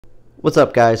What's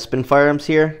up guys, Spin Firearms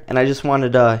here, and I just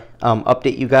wanted to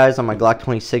update you guys on my Glock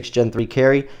 26 Gen 3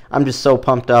 carry. I'm just so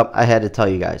pumped up, I had to tell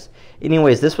you guys.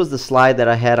 Anyways, this was the slide that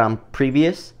I had on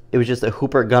previous. It was just a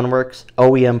Hooper Gunworks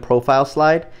OEM profile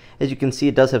slide. As you can see,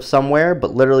 it does have some wear,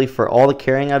 but literally for all the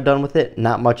carrying I've done with it,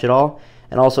 not much at all.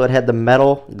 And also it had the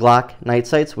metal Glock night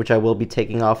sights, which I will be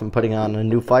taking off and putting on a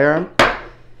new firearm.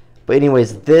 But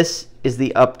anyways, this is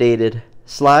the updated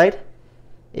slide.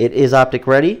 It is optic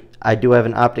ready. I do have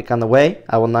an optic on the way.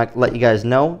 I will not let you guys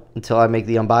know until I make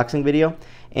the unboxing video.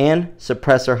 And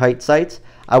suppressor height sights.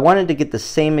 I wanted to get the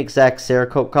same exact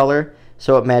Cerakote color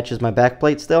so it matches my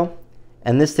backplate still.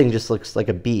 And this thing just looks like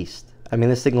a beast. I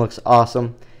mean, this thing looks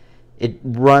awesome. It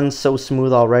runs so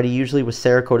smooth already. Usually with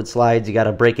Cerakoted slides, you got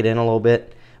to break it in a little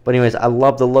bit. But anyways, I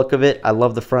love the look of it. I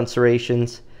love the front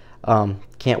serrations.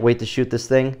 Can't wait to shoot this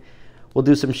thing. We'll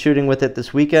do some shooting with it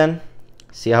this weekend.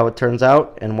 See how it turns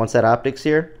out. And once that optic's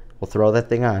here, we'll throw that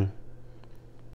thing on.